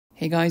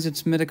Hey guys,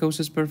 it's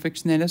Medicosis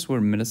Perfectionalis,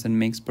 where medicine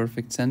makes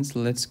perfect sense.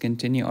 Let's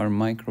continue our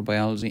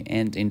microbiology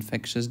and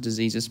infectious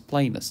diseases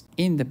playlist.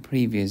 In the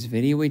previous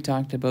video, we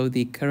talked about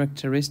the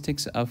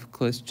characteristics of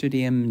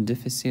Clostrdium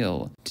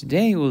difficile.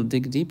 Today, we'll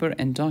dig deeper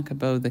and talk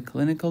about the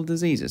clinical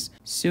diseases,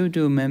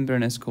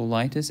 Pseudomembranous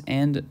Colitis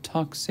and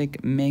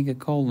Toxic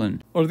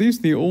Megacolon. Are these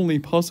the only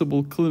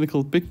possible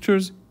clinical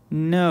pictures?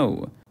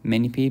 No.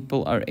 Many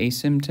people are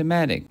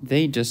asymptomatic.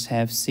 They just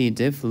have C.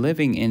 diff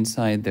living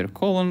inside their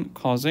colon,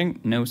 causing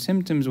no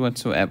symptoms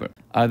whatsoever.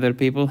 Other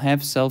people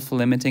have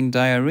self-limiting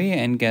diarrhea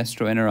and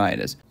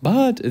gastroenteritis.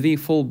 But the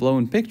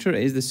full-blown picture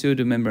is the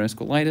pseudomembranous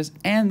colitis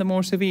and the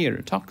more severe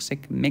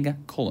toxic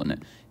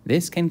megacolon.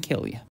 This can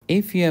kill you.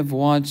 If you have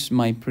watched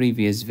my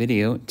previous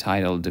video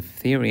titled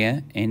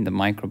Diphtheria in the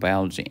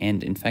Microbiology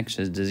and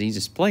Infectious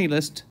Diseases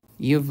playlist,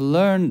 you've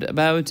learned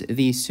about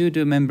the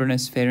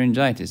pseudomembranous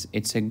pharyngitis.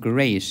 It's a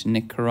grayish,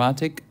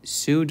 necrotic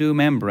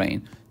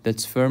pseudomembrane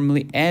that's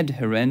firmly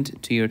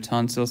adherent to your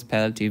tonsils,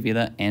 palate,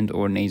 uvula, and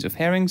or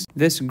nasopharynx.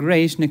 This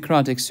grayish,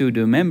 necrotic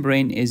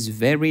pseudomembrane is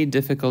very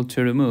difficult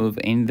to remove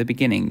in the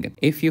beginning.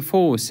 If you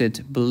force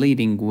it,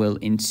 bleeding will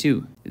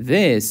ensue.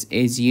 This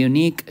is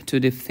unique to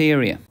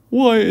diphtheria.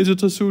 Why is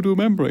it a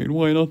pseudomembrane?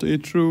 Why not a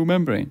true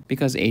membrane?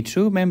 Because a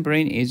true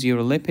membrane is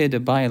your lipid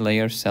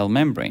bilayer cell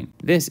membrane.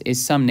 This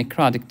is some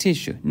necrotic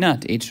tissue,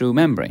 not a true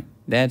membrane.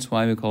 That's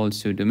why we call it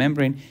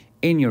pseudomembrane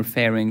in your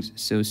pharynx,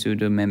 so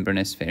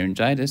pseudomembranous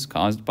pharyngitis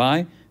caused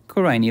by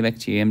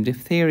Corynebacterium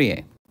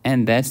diphtheriae.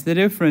 And that's the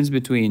difference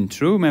between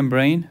true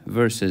membrane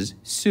versus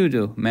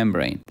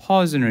pseudomembrane.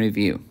 Pause and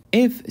review.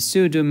 If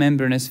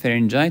pseudomembranous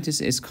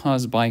pharyngitis is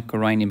caused by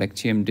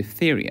Corynebacterium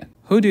diphtheria,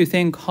 who do you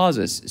think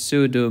causes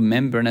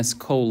pseudomembranous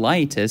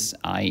colitis,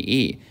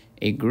 i.e.,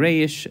 a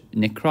grayish,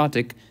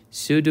 necrotic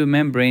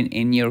pseudomembrane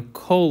in your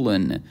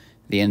colon?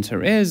 The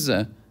answer is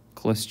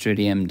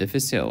Clostrdium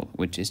difficile,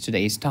 which is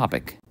today's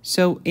topic.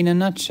 So, in a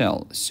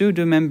nutshell,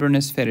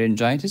 pseudomembranous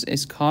pharyngitis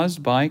is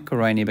caused by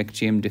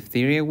Corynebacterium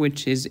diphtheria,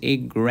 which is a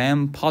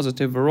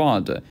gram-positive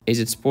rod. Is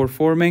it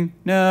spore-forming?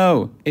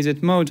 No. Is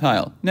it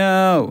motile?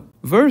 No.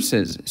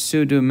 Versus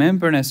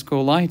pseudomembranous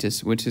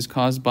colitis, which is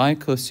caused by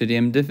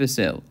Clostridium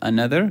difficile,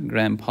 another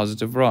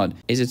gram-positive rod.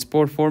 Is it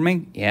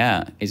spore-forming?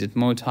 Yeah. Is it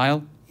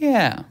motile?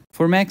 Yeah.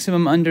 For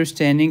maximum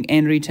understanding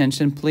and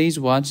retention, please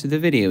watch the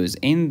videos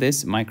in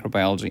this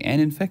microbiology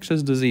and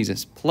infectious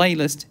diseases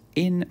playlist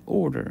in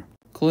order.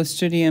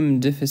 Clostridium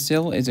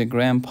difficile is a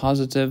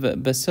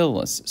gram-positive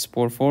bacillus.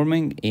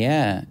 Spore-forming?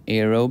 Yeah.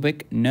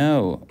 Aerobic?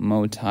 No.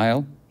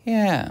 Motile?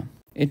 Yeah.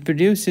 It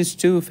produces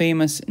two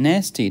famous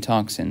nasty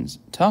toxins.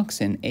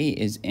 Toxin A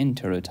is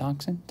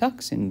enterotoxin.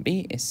 Toxin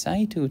B is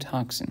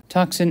cytotoxin.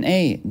 Toxin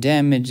A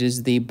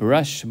damages the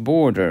brush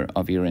border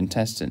of your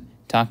intestine.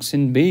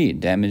 Toxin B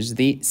damages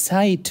the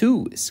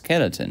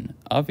cytoskeleton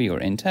of your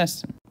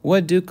intestine.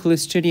 What do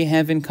Clostridia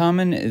have in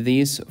common?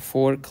 These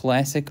four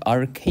classic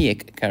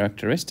archaic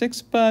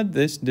characteristics, but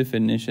this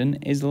definition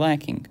is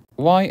lacking.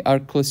 Why are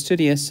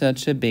Clostridia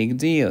such a big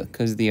deal?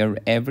 Because they are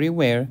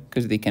everywhere,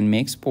 because they can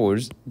make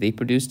spores, they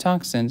produce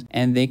toxins,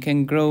 and they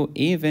can grow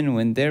even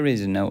when there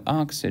is no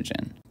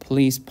oxygen.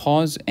 Please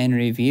pause and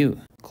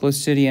review.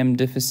 Clostridium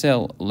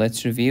difficile.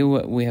 Let's review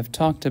what we have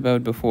talked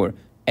about before.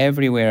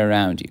 Everywhere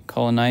around you,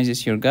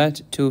 colonizes your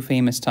gut, two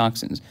famous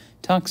toxins.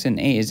 Toxin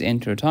A is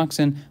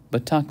enterotoxin,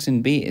 but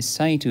toxin B is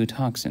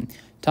cytotoxin.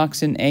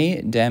 Toxin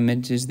A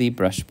damages the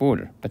brush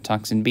border, but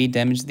toxin B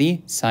damages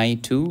the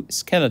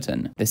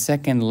cytoskeleton. The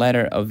second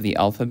letter of the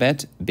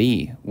alphabet,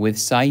 B, with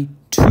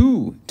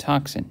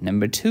cytotoxin,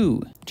 number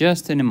 2.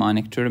 Just a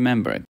mnemonic to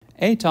remember it.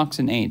 Hey,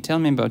 Toxin A, tell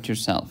me about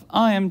yourself.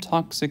 I am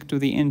toxic to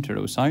the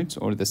enterocytes,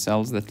 or the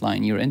cells that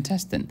line your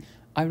intestine.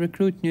 I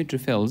recruit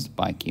neutrophils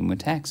by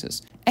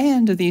chemotaxis,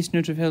 and these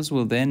neutrophils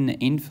will then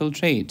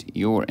infiltrate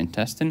your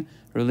intestine,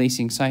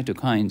 releasing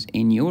cytokines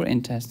in your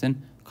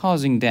intestine,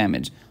 causing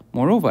damage.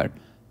 Moreover,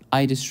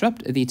 I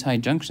disrupt the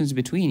tight junctions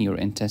between your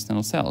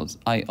intestinal cells.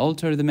 I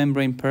alter the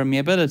membrane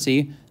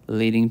permeability,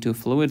 leading to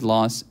fluid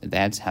loss.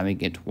 That's how I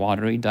get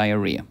watery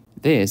diarrhea.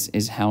 This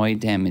is how I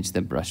damage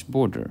the brush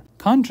border.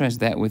 Contrast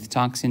that with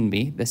toxin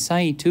B, the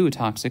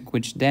cytotoxic,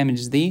 which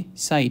damages the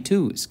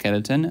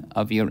cytoskeleton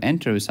of your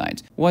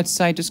enterocytes. What's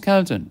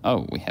cytoskeleton?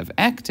 Oh, we have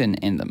actin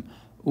in them.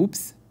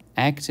 Oops,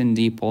 actin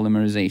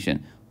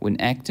depolymerization. When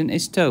actin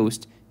is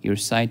toast, your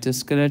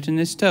cytoskeleton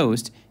is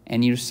toast,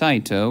 and your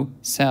cyto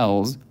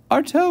cells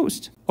are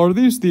toast. Are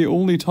these the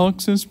only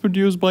toxins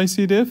produced by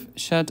C. diff?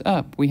 Shut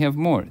up, we have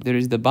more. There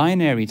is the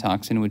binary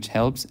toxin, which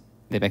helps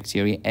the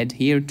bacteria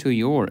adhere to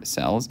your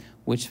cells,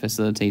 which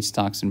facilitates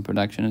toxin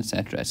production,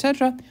 etc.,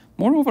 etc.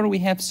 Moreover, we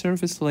have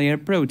surface layer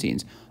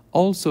proteins,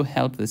 also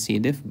help the C.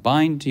 diff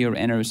bind to your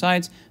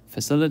enterocytes,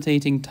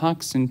 facilitating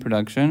toxin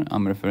production.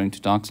 I'm referring to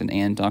toxin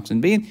A and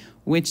toxin B,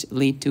 which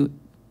lead to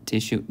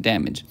tissue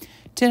damage.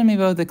 Tell me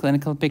about the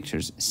clinical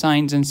pictures,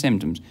 signs and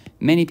symptoms.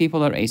 Many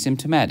people are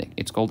asymptomatic.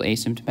 It's called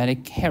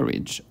asymptomatic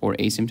carriage or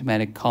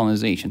asymptomatic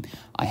colonization.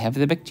 I have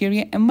the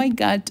bacteria in my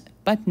gut,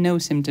 but no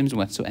symptoms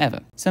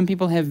whatsoever. Some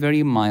people have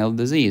very mild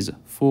disease,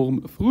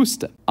 form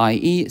fruste,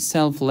 i.e.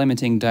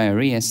 self-limiting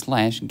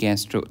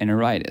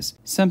diarrhea/gastroenteritis.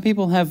 Some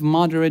people have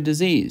moderate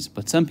disease,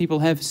 but some people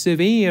have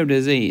severe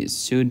disease,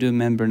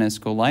 pseudomembranous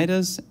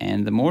colitis,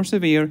 and the more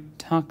severe,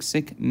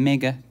 toxic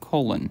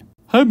megacolon.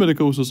 Hi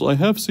medicosis, I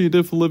have C.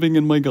 diff living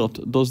in my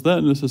gut. Does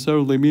that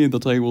necessarily mean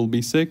that I will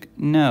be sick?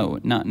 No,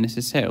 not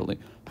necessarily.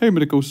 Hey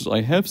medicosis,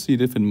 I have C.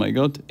 diff in my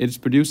gut. It is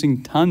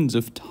producing tons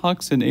of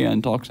Toxin A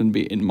and Toxin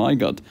B in my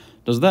gut.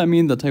 Does that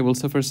mean that I will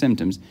suffer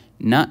symptoms?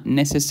 Not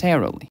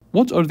necessarily.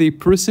 What are the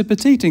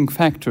precipitating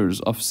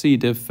factors of C.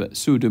 diff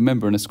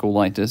pseudomembranous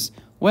colitis?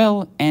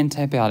 Well,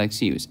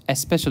 antibiotics use,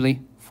 especially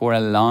for a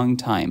long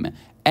time,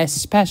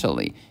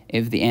 especially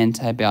if the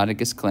antibiotic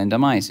is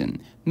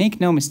clindamycin.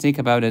 Make no mistake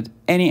about it,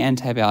 any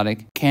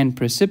antibiotic can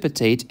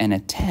precipitate an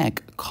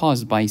attack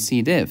caused by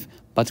C. diff,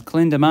 but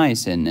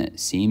clindamycin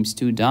seems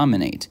to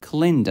dominate.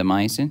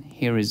 Clindamycin,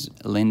 here is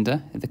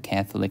Linda, the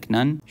Catholic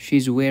nun.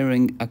 She's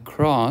wearing a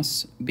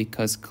cross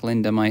because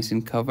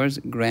clindamycin covers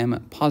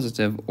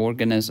gram-positive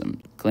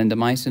organisms.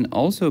 Clindamycin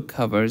also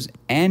covers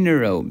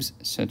anaerobes,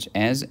 such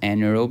as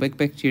anaerobic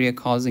bacteria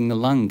causing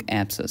lung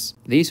abscess.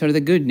 These are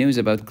the good news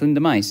about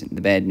clindamycin.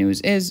 The bad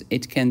news is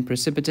it can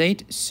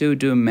precipitate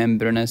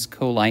pseudomembranous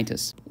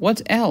colitis.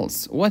 What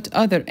else? What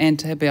other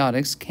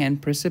antibiotics can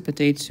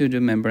precipitate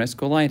pseudomembranous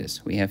colitis?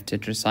 We have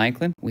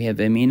tetracycline. We have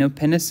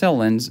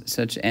aminopenicillins,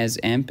 such as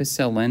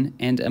ampicillin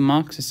and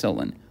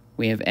amoxicillin.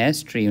 We have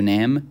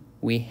aztreonam.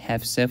 We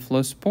have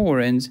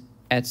cephalosporins,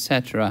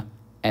 etc.,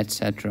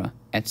 etc.,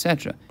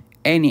 etc.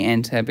 Any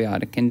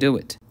antibiotic can do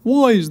it.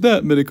 Why is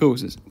that,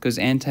 medicosis? Because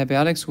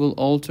antibiotics will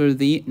alter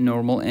the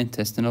normal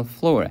intestinal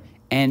flora.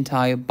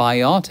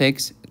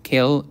 Antibiotics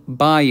kill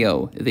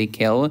bio. They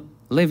kill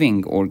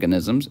living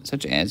organisms,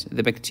 such as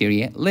the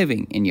bacteria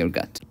living in your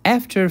gut.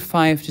 After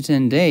 5 to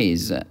 10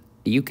 days,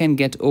 you can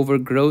get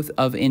overgrowth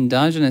of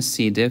endogenous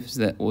C. diff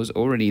that was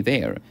already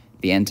there.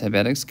 The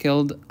antibiotics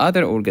killed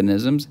other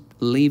organisms,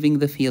 leaving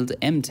the field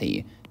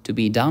empty to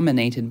be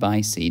dominated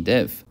by C.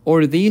 diff.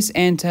 Or these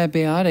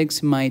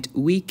antibiotics might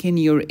weaken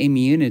your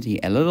immunity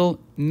a little,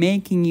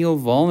 making you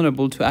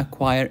vulnerable to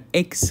acquire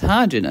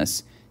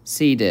exogenous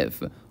C.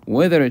 diff.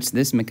 Whether it's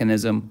this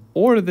mechanism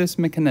or this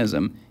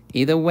mechanism,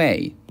 either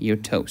way, you're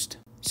toast.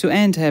 So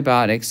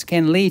antibiotics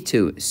can lead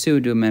to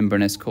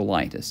pseudomembranous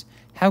colitis.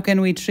 How can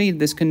we treat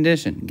this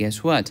condition?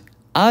 Guess what?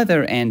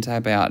 Other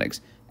antibiotics.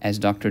 As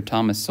Dr.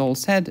 Thomas Sowell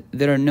said,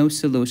 there are no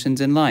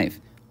solutions in life,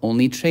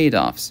 only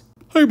trade-offs.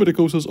 Hey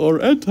medicosis, are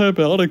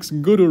antibiotics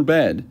good or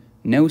bad?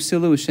 No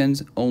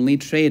solutions, only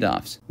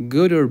trade-offs.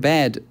 Good or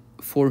bad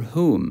for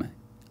whom?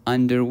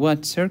 Under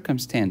what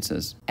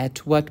circumstances?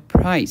 At what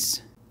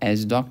price?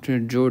 As Dr.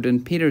 Jordan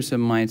Peterson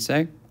might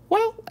say,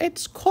 well,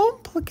 it's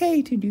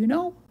complicated, you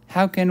know.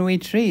 How can we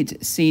treat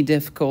C.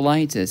 diff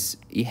colitis?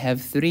 You have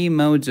 3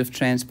 modes of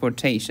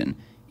transportation.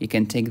 You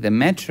can take the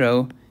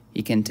metro,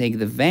 you can take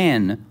the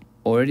van,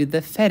 or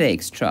the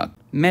FedEx truck.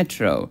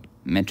 Metro,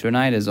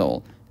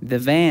 metronidazole. The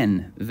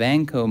van,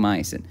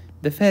 vancomycin.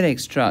 The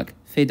FedEx truck,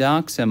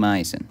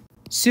 fidaxomicin.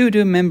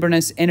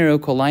 Pseudomembranous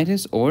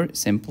enterocolitis, or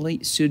simply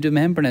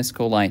pseudomembranous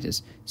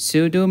colitis.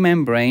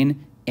 Pseudomembrane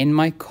in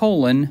my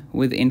colon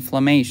with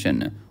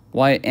inflammation.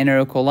 Why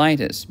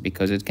enterocolitis?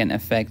 Because it can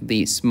affect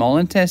the small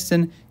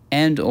intestine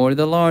and or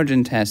the large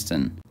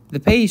intestine. The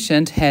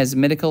patient has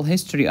medical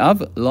history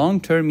of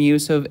long-term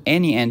use of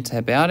any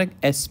antibiotic,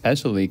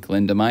 especially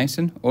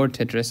clindamycin or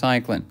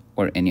tetracycline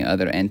or any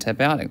other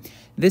antibiotic.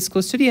 This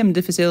Clostrdium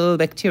difficile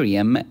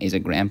bacterium is a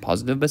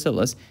gram-positive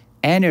bacillus,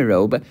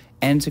 anaerobe,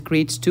 and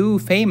secretes 2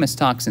 famous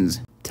toxins.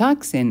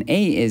 Toxin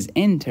A is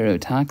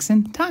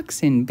enterotoxin,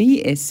 Toxin B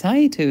is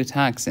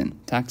cytotoxin.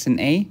 Toxin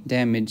A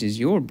damages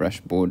your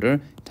brush border,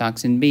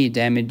 Toxin B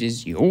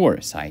damages your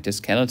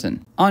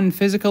cytoskeleton. On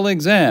physical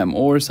exam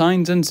or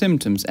signs and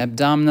symptoms,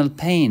 abdominal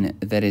pain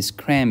that is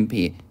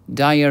crampy,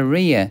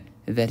 diarrhea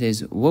that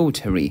is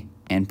watery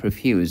and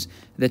profuse,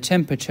 the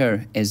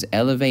temperature is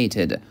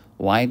elevated,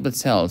 white blood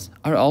cells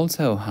are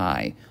also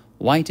high,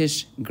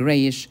 whitish,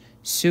 grayish,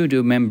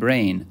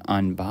 pseudomembrane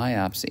on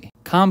biopsy.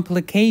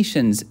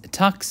 Complications,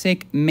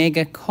 toxic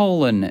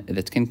megacolon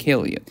that can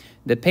kill you.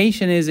 The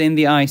patient is in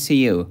the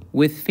ICU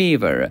with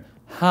fever,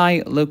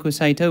 high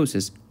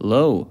leukocytosis,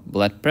 low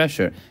blood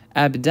pressure,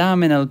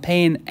 abdominal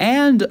pain,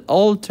 and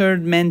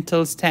altered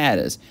mental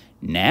status.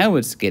 Now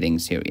it's getting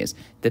serious.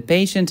 The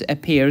patient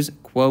appears,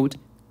 quote,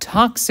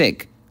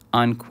 toxic,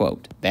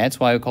 unquote.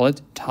 That's why we call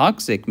it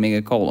toxic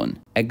megacolon.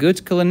 A good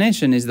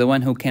clinician is the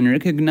one who can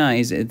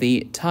recognize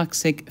the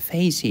toxic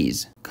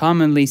facies,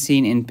 commonly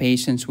seen in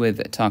patients with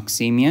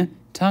toxemia,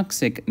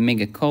 toxic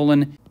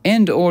megacolon,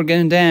 and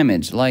organ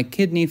damage like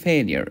kidney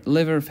failure,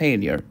 liver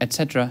failure,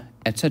 etc.,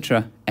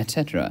 etc.,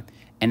 etc.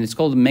 And it's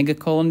called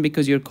megacolon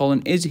because your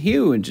colon is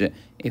huge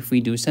if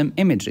we do some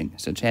imaging,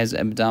 such as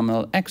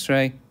abdominal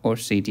X-ray or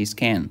CT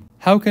scan.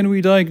 How can we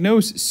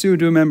diagnose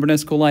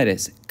pseudomembranous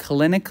colitis?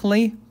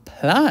 Clinically,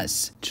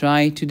 plus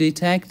try to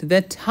detect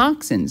the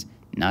toxins,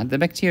 not the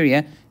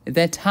bacteria,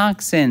 the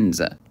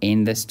toxins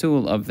in the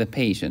stool of the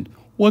patient.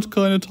 What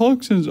kind of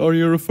toxins are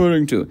you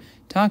referring to?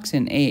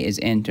 Toxin A is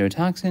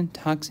enterotoxin,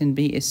 toxin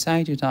B is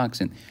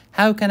cytotoxin.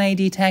 How can I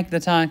detect the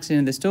toxin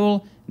in the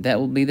stool? That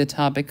will be the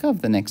topic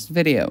of the next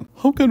video.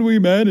 How can we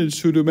manage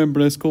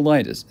pseudomembranous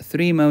colitis?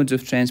 3 modes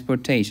of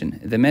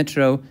transportation: the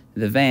metro,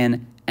 the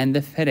van, and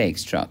the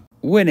FedEx truck.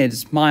 When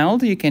it's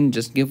mild, you can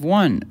just give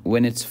one.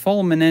 When it's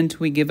fulminant,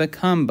 we give a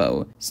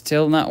combo.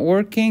 Still not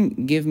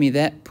working? Give me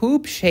that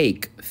poop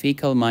shake,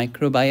 fecal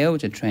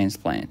microbiota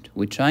transplant.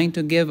 We're trying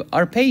to give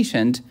our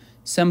patient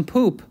some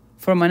poop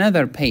from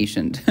another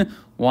patient.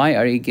 Why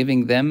are you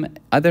giving them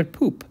other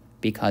poop?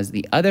 Because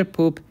the other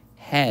poop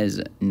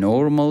has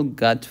normal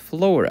gut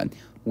flora,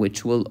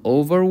 which will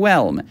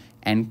overwhelm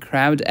and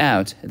crowd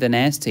out the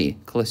nasty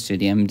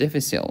Clostrdium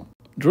difficile.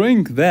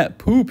 Drink that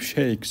poop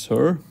shake,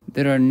 sir.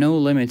 There are no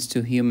limits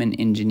to human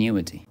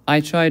ingenuity. I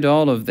tried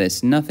all of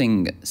this.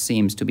 Nothing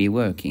seems to be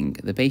working.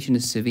 The patient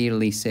is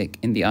severely sick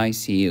in the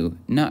ICU,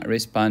 not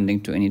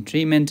responding to any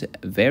treatment,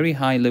 very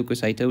high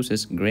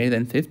leukocytosis, greater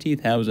than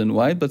 50,000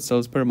 white blood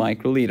cells per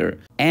microliter,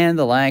 and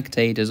the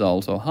lactate is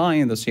also high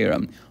in the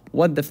serum.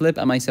 What the flip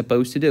am I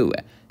supposed to do?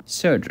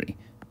 Surgery.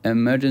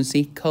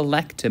 Emergency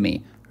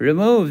colectomy.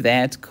 Remove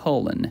that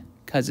colon,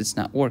 because it's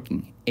not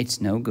working.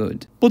 It's no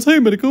good. But hey,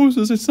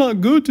 medicosis, it's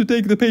not good to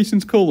take the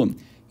patient's colon.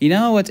 You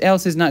know what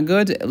else is not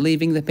good?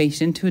 Leaving the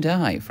patient to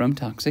die from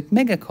toxic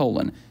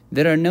megacolon.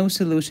 There are no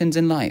solutions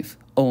in life,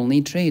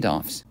 only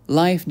trade-offs.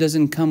 Life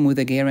doesn't come with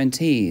a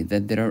guarantee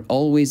that there are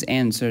always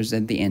answers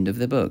at the end of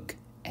the book,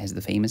 as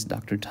the famous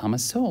Dr.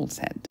 Thomas Sowell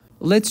said.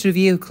 Let's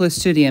review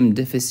Clostridium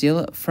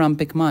difficile from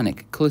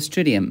Picmonic.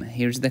 Clostridium,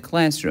 here's the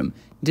classroom.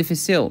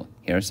 Difficile,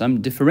 here are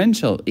some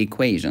differential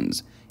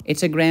equations.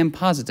 It's a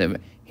gram-positive,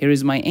 here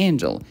is my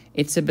angel.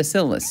 It's a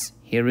bacillus.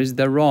 Here is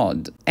the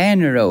rod.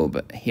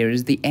 Anaerobe. Here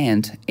is the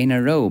ant in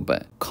a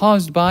robe.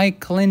 Caused by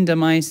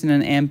clindamycin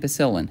and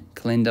ampicillin.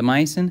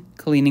 Clindamycin,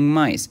 cleaning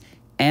mice.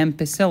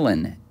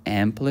 Ampicillin,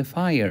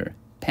 amplifier,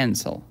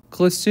 pencil.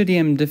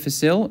 Clostridium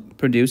difficile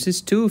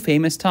produces 2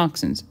 famous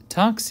toxins.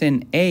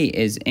 Toxin A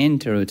is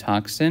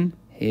enterotoxin.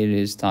 Here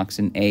is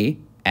toxin A,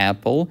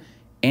 apple.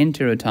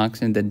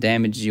 Enterotoxin that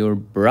damages your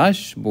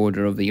brush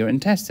border of your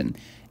intestine.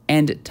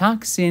 And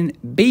toxin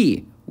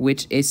B,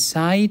 which is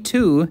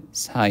Cy2,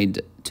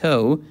 side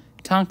toe,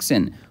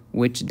 toxin,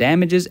 which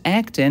damages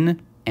actin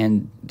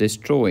and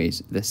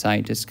destroys the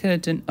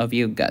cytoskeleton of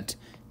your gut.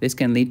 This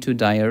can lead to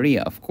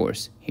diarrhea, of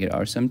course. Here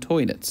are some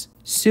toilets.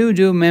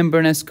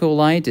 Pseudomembranous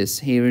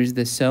colitis. Here is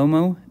the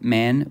SOMO,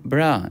 man,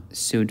 bra.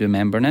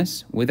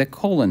 Pseudomembranous with a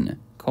colon,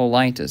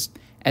 colitis,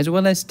 as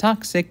well as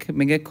toxic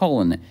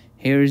megacolon.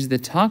 Here is the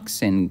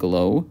toxin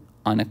glow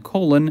on a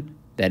colon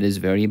that is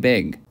very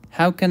big.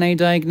 How can I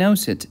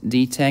diagnose it?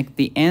 Detect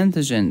the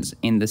antigens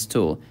in the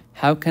stool.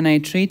 How can I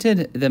treat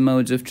it? The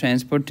modes of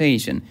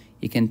transportation.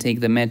 You can take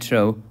the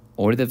metro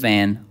or the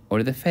van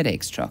or the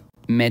FedEx truck.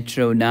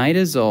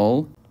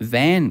 Metronidazole,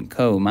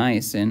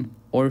 vancomycin,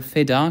 or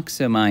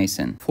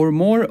fidaxomicin. For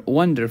more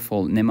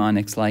wonderful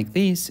mnemonics like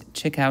these,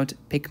 check out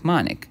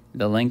Picmonic.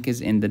 The link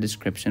is in the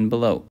description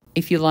below.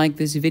 If you like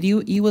this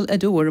video, you will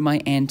adore my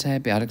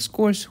antibiotics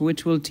course,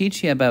 which will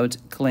teach you about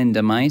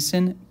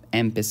clindamycin,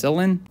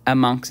 ampicillin,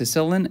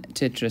 amoxicillin,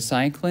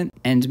 tetracycline,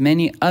 and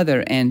many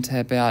other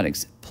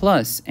antibiotics,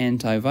 plus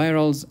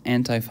antivirals,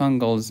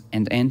 antifungals,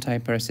 and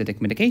antiparasitic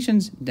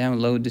medications.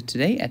 Download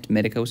today at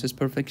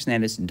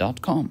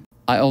medicosisperfectionalis.com.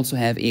 I also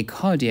have a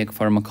cardiac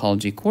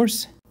pharmacology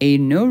course, a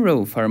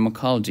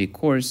neuropharmacology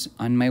course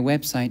on my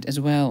website as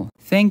well.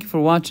 Thank you for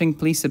watching.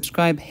 Please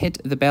subscribe, hit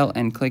the bell,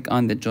 and click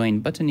on the join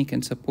button. You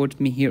can support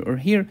me here or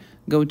here.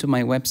 Go to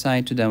my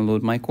website to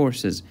download my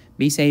courses.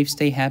 Be safe,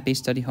 stay happy,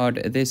 study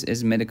hard. This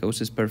is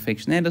Medicosis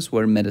Perfectionalis,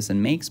 where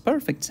medicine makes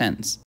perfect sense.